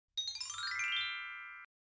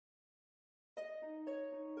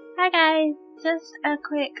Hi guys, just a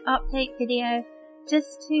quick update video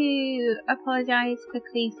just to apologise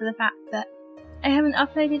quickly for the fact that I haven't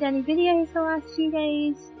uploaded any videos the last few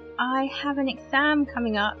days. I have an exam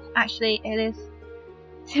coming up, actually it is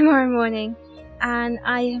tomorrow morning, and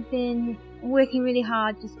I have been working really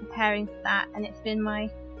hard just preparing for that, and it's been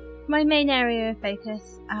my main area of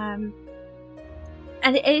focus. And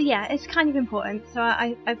it's kind of important, so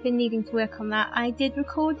I've been needing to work on that. I did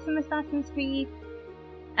record some Assassin's Creed.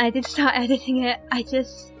 I did start editing it.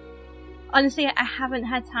 Honestly, I haven't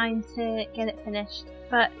had time to get it finished.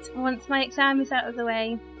 But once my exam is out of the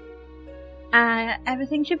way,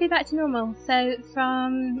 everything should be back to normal. So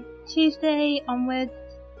from Tuesday onwards,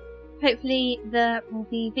 hopefully there will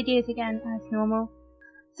be videos again as normal.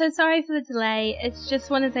 So sorry for the delay, it's just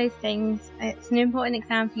one of those things. It's an important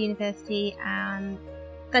exam for university and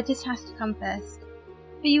that just has to come first.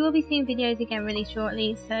 But you will be seeing videos again really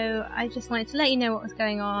shortly, so I just wanted to let you know what was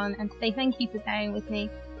going on and to say thank you for bearing with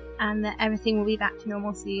me and that everything will be back to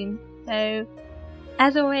normal soon. So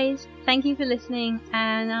as always, thank you for listening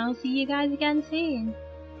and I'll see you guys again soon.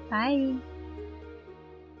 Bye!